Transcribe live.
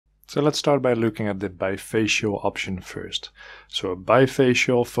So let's start by looking at the bifacial option first. So a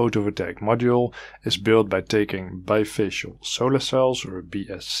bifacial photovoltaic module is built by taking bifacial solar cells, or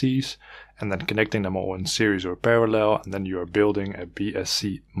BSCs, and then connecting them all in series or parallel, and then you are building a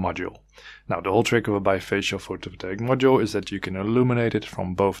BSC module. Now the whole trick of a bifacial photovoltaic module is that you can illuminate it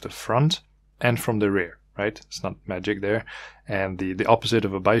from both the front and from the rear. Right? It's not magic there. And the opposite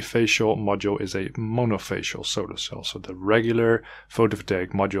of a bifacial module is a monofacial solar cell. So the regular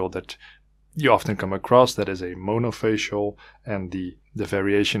photovoltaic module that you often come across, that is a monofacial, and the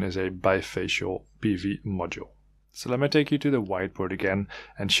variation is a bifacial PV module. So let me take you to the whiteboard again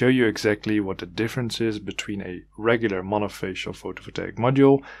and show you exactly what the difference is between a regular monofacial photovoltaic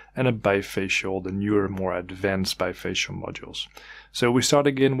module and a bifacial, the newer, more advanced bifacial modules. So we start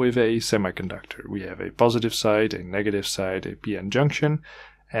again with a semiconductor. We have a positive side, a negative side, a PN junction,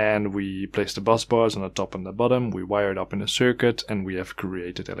 and we place the bus bars on the top and the bottom. We wire it up in a circuit, and we have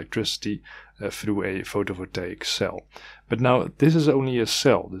created electricity through a photovoltaic cell. But now this is only a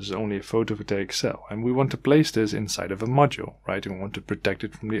cell, this is only a photovoltaic cell, and we want to place this inside of a module, right? And we want to protect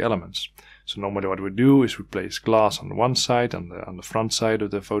it from the elements. So normally what we do is we place glass on one side, on the front side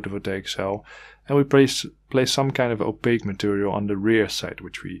of the photovoltaic cell, and we place some kind of opaque material on the rear side,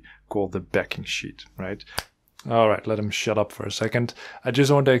 which we call the backing sheet, right? Alright, let him shut up for a second. I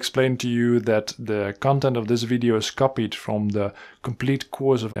just want to explain to you that the content of this video is copied from the complete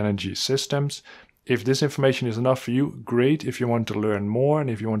course of energy systems. If this information is enough for you, great. If you want to learn more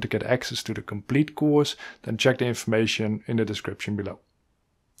and if you want to get access to the complete course, then check the information in the description below.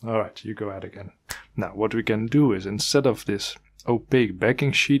 Alright, you go ahead again. Now, what we can do is, instead of this opaque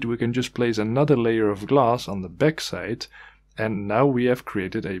backing sheet, we can just place another layer of glass on the back side, and now we have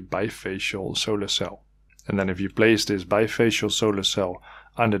created a bifacial solar cell. And then if you place this bifacial solar cell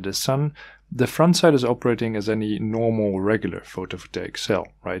under the sun, the front side is operating as any normal regular photovoltaic cell,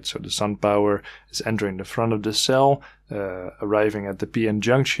 right? So the sun power is entering the front of the cell, arriving at the PN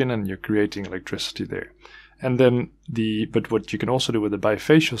junction, and you're creating electricity there. And then but what you can also do with the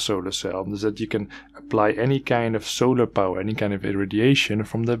bifacial solar cell is that you can apply any kind of solar power, any kind of irradiation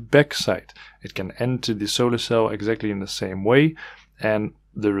from the back side. It can enter the solar cell exactly in the same way, and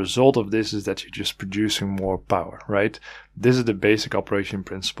the result of this is that you're just producing more power, right? This is the basic operation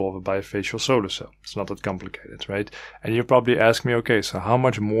principle of a bifacial solar cell. It's not that complicated, right? And you probably ask me, okay, so how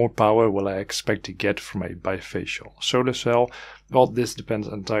much more power will I expect to get from a bifacial solar cell? Well, this depends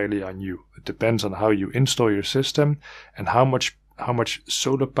entirely on you. It depends on how you install your system and how much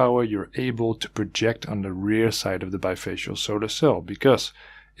solar power you're able to project on the rear side of the bifacial solar cell. Because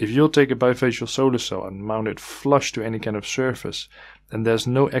if you'll take a bifacial solar cell and mount it flush to any kind of surface, and there's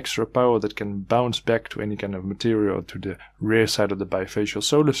no extra power that can bounce back to any kind of material to the rear side of the bifacial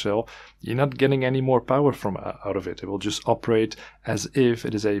solar cell, you're not getting any more power out of it. It will just operate as if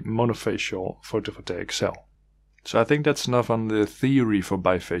it is a monofacial photovoltaic cell. So I think that's enough on the theory for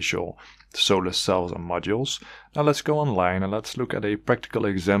bifacial solar cells and modules. Now let's go online and let's look at a practical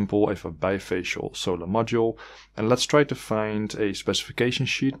example of a bifacial solar module. And let's try to find a specification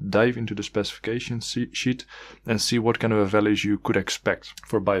sheet, dive into the specification sheet and see what kind of values you could expect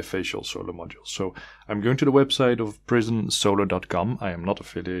for bifacial solar modules. So I'm going to the website of prismsolar.com. I am not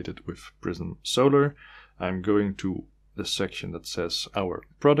affiliated with Prism Solar. I'm going to the section that says our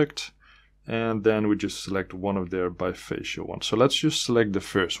product. And then we just select one of their bifacial ones. So let's just select the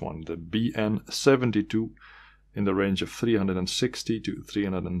first one, the BN72, in the range of 360 to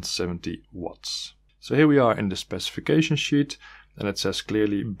 370 watts. So here we are in the specification sheet, and it says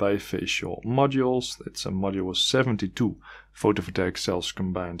clearly bifacial modules. It's a module with 72 photovoltaic cells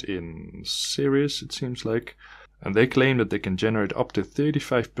combined in series, it seems like. And they claim that they can generate up to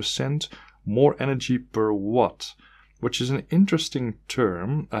 35% more energy per watt, which is an interesting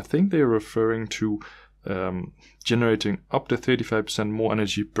term. I think they are referring to generating up to 35% more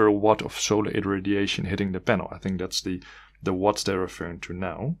energy per watt of solar irradiation hitting the panel. I think that's the watts they're referring to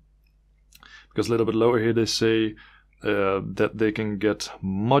now. Because a little bit lower here they say that they can get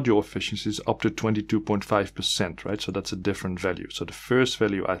module efficiencies up to 22.5%, right? So that's a different value. So the first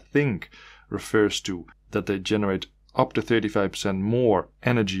value I think refers to that they generate up to 35% more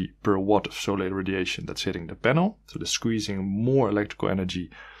energy per watt of solar irradiation that's hitting the panel. So they're squeezing more electrical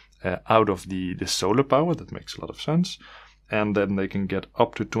energy out of the solar power. That makes a lot of sense. And then they can get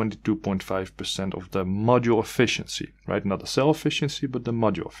up to 22.5% of the module efficiency, right? Not the cell efficiency, but the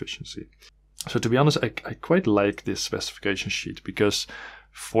module efficiency. So to be honest, I quite like this specification sheet because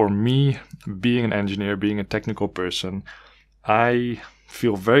for me, being an engineer, being a technical person, I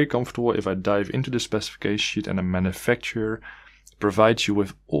feel very comfortable if I dive into the specification sheet and a manufacturer provides you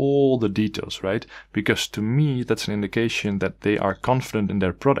with all the details, right? Because to me, that's an indication that they are confident in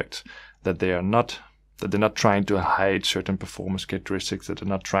their product, that they're not trying to hide certain performance characteristics, that they're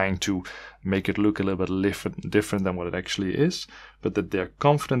not trying to make it look a little bit different than what it actually is, but that they're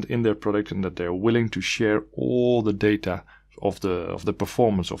confident in their product and that they're willing to share all the data of the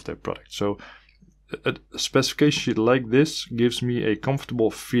performance of their product. So a specification sheet like this gives me a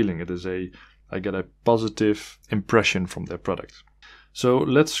comfortable feeling. I get a positive impression from their product. So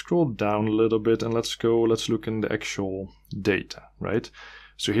let's scroll down a little bit and let's look in the actual data, right?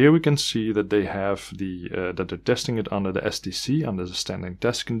 So here we can see that they have that they're testing it under the STC, under the standard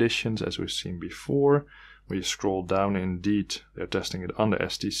test conditions, as we've seen before. When you scroll down, indeed, they're testing it under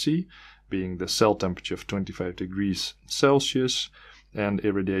STC, being the cell temperature of 25 degrees Celsius and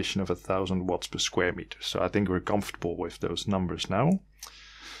irradiation of 1000 watts per square meter. So I think we're comfortable with those numbers now.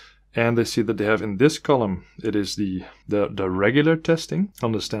 And they see that they have in this column, it is the regular testing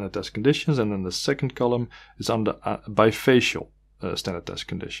under standard test conditions, and then the second column is under bifacial standard test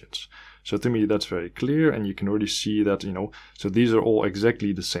conditions. So to me, that's very clear, and you can already see that, so these are all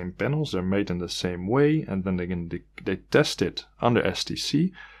exactly the same panels, they're made in the same way, and then they test it under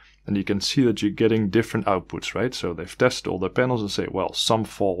STC, and you can see that you're getting different outputs, right? So they've tested all the panels and say, well, some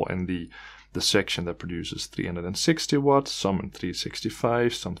fall in the section that produces 360 watts, some in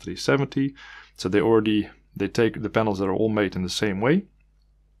 365, some 370. So they take the panels that are all made in the same way,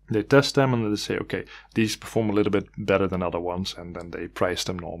 they test them, and then they say, okay, these perform a little bit better than other ones, and then they price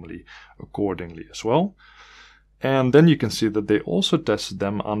them normally accordingly as well. And then you can see that they also tested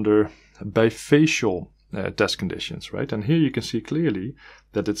them under bifacial test conditions, right? And here you can see clearly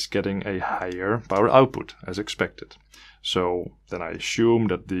that it's getting a higher power output as expected. So then I assume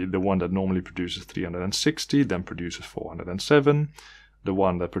that the one that normally produces 360 then produces 407, the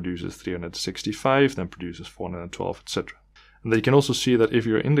one that produces 365 then produces 412, etc. And then you can also see that if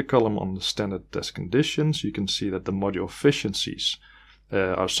you're in the column on the standard test conditions, you can see that the module efficiencies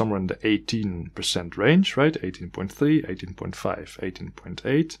are somewhere in the 18% range, right? 18.3, 18.5,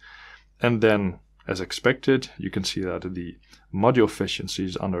 18.8. And then, as expected, you can see that the module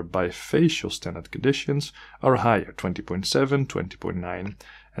efficiencies under bifacial standard conditions are higher, 20.7, 20.9,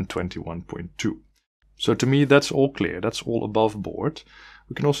 and 21.2. So to me, that's all clear. That's all above board.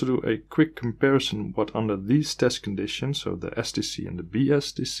 We can also do a quick comparison what under these test conditions, so the STC and the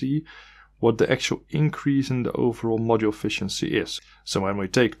BSTC, what the actual increase in the overall module efficiency is. So when we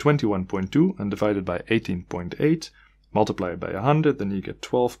take 21.2 and divide it by 18.8, multiply it by 100, then you get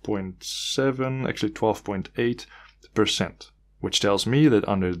 12.7, actually 12.8%, which tells me that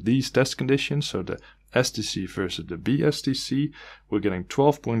under these test conditions, so the STC versus the BSTC, we're getting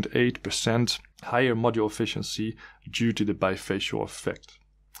 12.8% higher module efficiency due to the bifacial effect.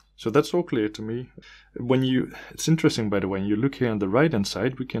 So that's all clear to me. It's interesting, by the way, when you look here on the right hand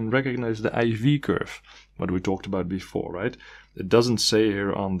side, we can recognize the IV curve, what we talked about before, right? It doesn't say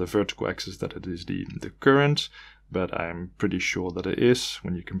here on the vertical axis that it is the current, but I'm pretty sure that it is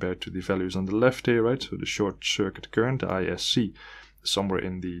when you compare it to the values on the left here, right? So the short circuit current, the ISC, somewhere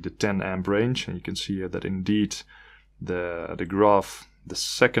in the 10 amp range, and you can see here that indeed the graph, the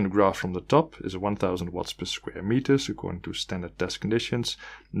second graph from the top is 1000 watts per square meters according to standard test conditions,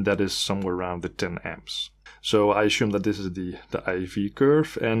 and that is somewhere around the 10 amps. So I assume that this is the IV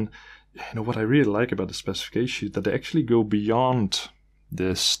curve, and what I really like about the specification is that they actually go beyond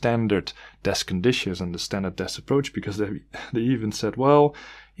the standard test conditions and the standard test approach, because they even said, well,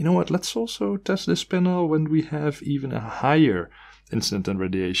 you know what, let's also test this panel when we have even a higher incident and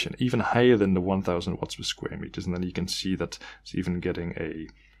radiation, even higher than the 1000 watts per square meters, and then you can see that it's even getting a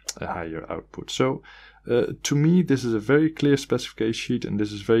higher output. So to me, this is a very clear specification sheet, and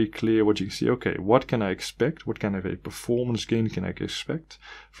this is very clear what you can see. Okay, what can I expect? What kind of a performance gain can I expect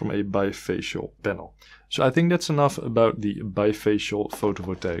from a bifacial panel? So I think that's enough about the bifacial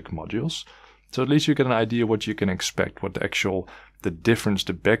photovoltaic modules. So at least you get an idea what you can expect, what the difference,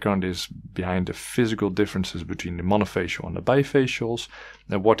 the background is behind the physical differences between the monofacial and the bifacials,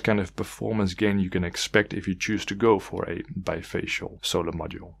 and what kind of performance gain you can expect if you choose to go for a bifacial solar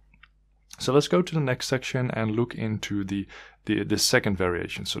module. So let's go to the next section and look into the second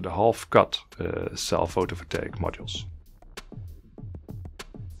variation, so the half-cut cell photovoltaic modules.